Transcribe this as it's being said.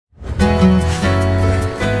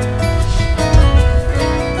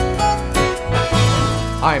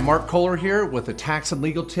Hi, Mark Kohler here with a tax and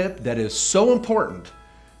legal tip that is so important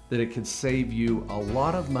that it could save you a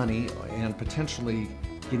lot of money and potentially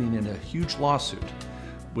getting in a huge lawsuit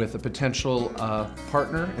with a potential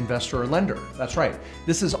partner, investor, or lender. That's right.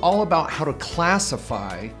 This is all about how to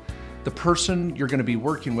classify the person you're going to be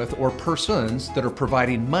working with or persons that are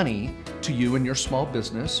providing money to you in your small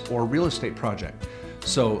business or real estate project.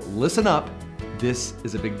 So listen up, this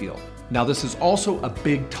is a big deal. Now this is also a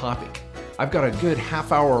big topic. I've got a good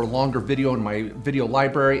half-hour or longer video in my video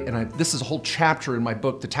library, and this is a whole chapter in my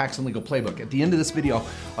book, The Tax and Legal Playbook. At the end of this video,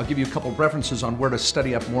 I'll give you a couple references on where to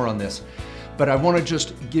study up more on this. But I want to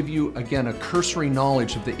just give you, again, a cursory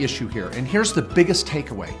knowledge of the issue here. And here's the biggest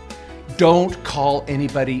takeaway. Don't call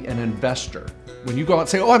anybody an investor. When you go out and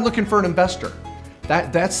say, oh, I'm looking for an investor,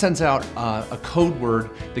 that sends out a code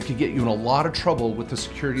word that could get you in a lot of trouble with the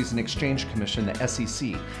Securities and Exchange Commission, the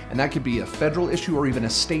SEC. And that could be a federal issue or even a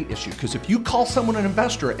state issue. Because if you call someone an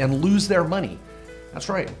investor and lose their money, that's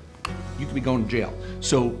right, you could be going to jail.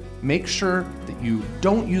 So make sure that you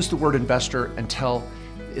don't use the word investor until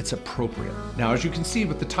it's appropriate. Now, as you can see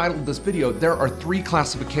with the title of this video, there are three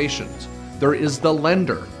classifications. There is the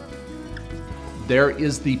lender, there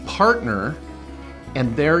is the partner,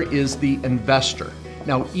 and there is the investor.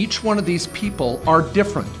 Now, each one of these people are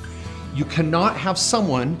different. You cannot have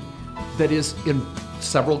someone that is in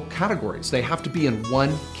several categories. They have to be in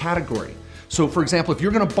one category. So for example, if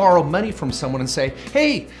you're gonna borrow money from someone and say,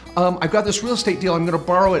 hey, I've got this real estate deal, I'm gonna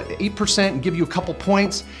borrow at 8% and give you a couple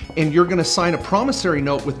points, and you're gonna sign a promissory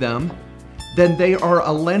note with them, then they are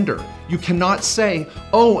a lender. You cannot say,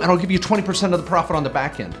 oh, and I'll give you 20% of the profit on the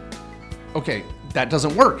back end. Okay, that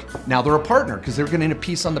doesn't work. Now they're a partner because they're getting a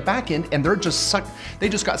piece on the back end, and they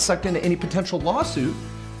just got sucked into any potential lawsuit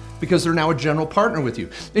because they're now a general partner with you.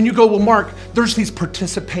 And you go, well, Mark, there's these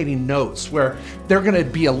participating notes where they're gonna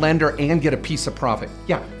be a lender and get a piece of profit.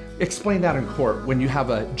 Yeah, explain that in court when you have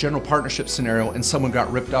a general partnership scenario and someone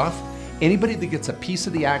got ripped off. Anybody that gets a piece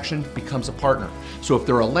of the action becomes a partner. So if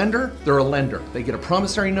they're a lender, they're a lender. They get a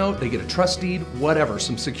promissory note, they get a trust deed, whatever,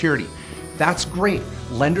 some security. That's great.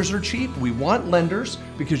 Lenders are cheap. We want lenders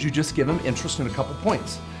because you just give them interest in a couple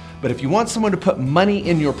points. But if you want someone to put money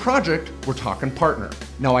in your project, we're talking partner.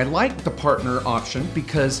 Now, I like the partner option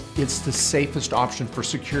because it's the safest option for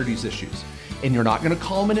securities issues. And you're not gonna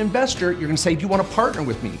call them an investor, you're gonna say, do you wanna partner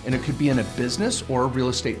with me? And it could be in a business or a real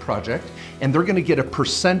estate project, and they're gonna get a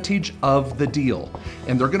percentage of the deal.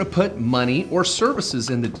 And they're gonna put money or services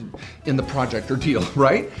in the project or deal,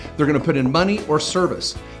 right? They're gonna put in money or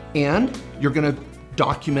service. And you're gonna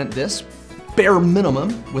document this bare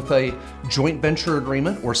minimum with a joint venture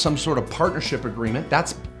agreement or some sort of partnership agreement.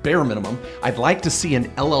 That's bare minimum. I'd like to see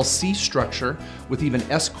an LLC structure with even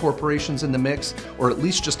S corporations in the mix, or at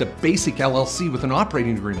least just a basic LLC with an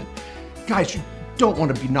operating agreement. Guys, you don't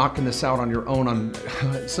want to be knocking this out on your own on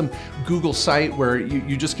some Google site where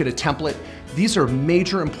you just get a template. These are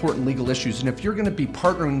major important legal issues. And if you're gonna be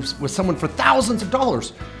partnering with someone for thousands of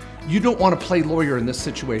dollars, you don't want to play lawyer in this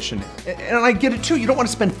situation. And I get it too, you don't want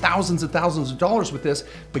to spend thousands and thousands of dollars with this,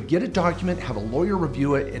 but get a document, have a lawyer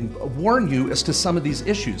review it, and warn you as to some of these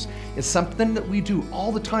issues. It's something that we do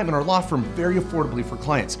all the time in our law firm very affordably for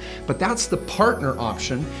clients. But that's the partner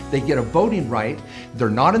option. They get a voting right,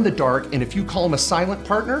 they're not in the dark, and if you call them a silent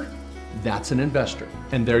partner, that's an investor.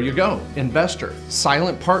 And there you go, investor.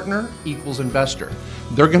 Silent partner equals investor.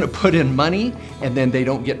 They're gonna put in money and then they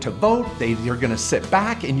don't get to vote, you're gonna sit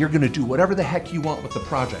back and you're gonna do whatever the heck you want with the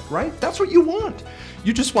project, right? That's what you want.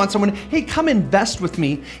 You just want someone, hey, come invest with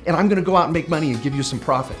me and I'm gonna go out and make money and give you some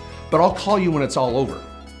profit. But I'll call you when it's all over.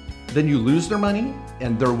 Then you lose their money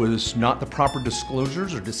and there was not the proper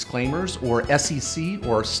disclosures or disclaimers or SEC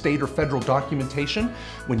or state or federal documentation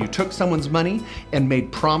when you took someone's money and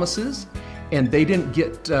made promises and they didn't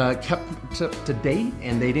get kept up to date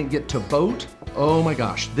and they didn't get to vote. Oh my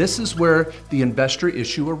gosh, this is where the investor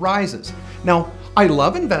issue arises. Now, I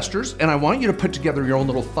love investors and I want you to put together your own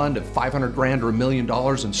little fund of 500 grand or $1 million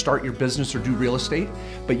and start your business or do real estate,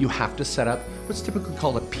 but you have to set up what's typically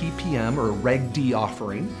called a PPM or a Reg D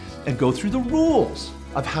offering and go through the rules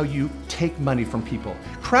of how you take money from people.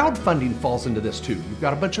 Crowdfunding falls into this too. You've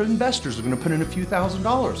got a bunch of investors who are gonna put in a few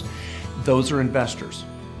 $1,000s. Those are investors.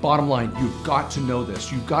 Bottom line, you've got to know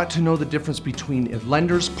this. You've got to know the difference between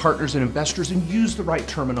lenders, partners, and investors and use the right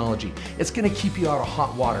terminology. It's gonna keep you out of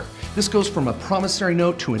hot water. This goes from a promissory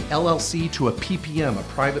note to an LLC to a PPM, a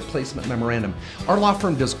private placement memorandum. Our law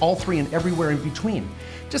firm does all three and everywhere in between.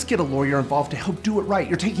 Just get a lawyer involved to help do it right.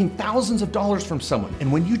 You're taking thousands of dollars from someone,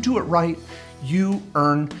 and when you do it right, you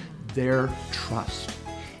earn their trust.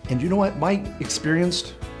 And you know what? My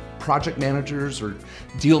experienced project managers or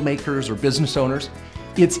deal makers or business owners,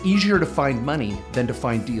 it's easier to find money than to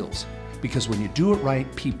find deals, because when you do it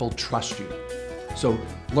right, people trust you. So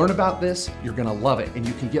learn about this, you're gonna love it. And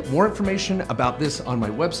you can get more information about this on my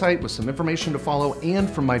website with some information to follow and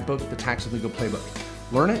from my book, The Tax and Legal Playbook.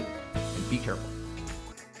 Learn it and be careful.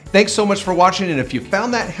 Thanks so much for watching, and if you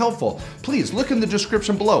found that helpful, please look in the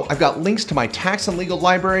description below. I've got links to my tax and legal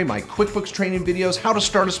library, my QuickBooks training videos, how to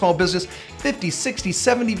start a small business, 50, 60,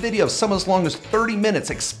 70 videos, some as long as 30 minutes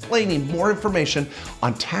explaining more information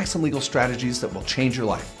on tax and legal strategies that will change your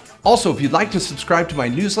life. Also, if you'd like to subscribe to my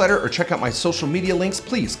newsletter or check out my social media links,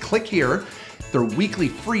 please click here. They're weekly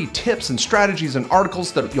free tips and strategies and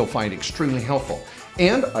articles that you'll find extremely helpful.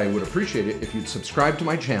 And I would appreciate it if you'd subscribe to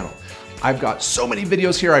my channel. I've got so many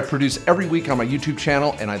videos here I produce every week on my YouTube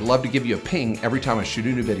channel, and I'd love to give you a ping every time I shoot a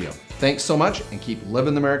new video. Thanks so much, and keep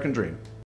living the American dream.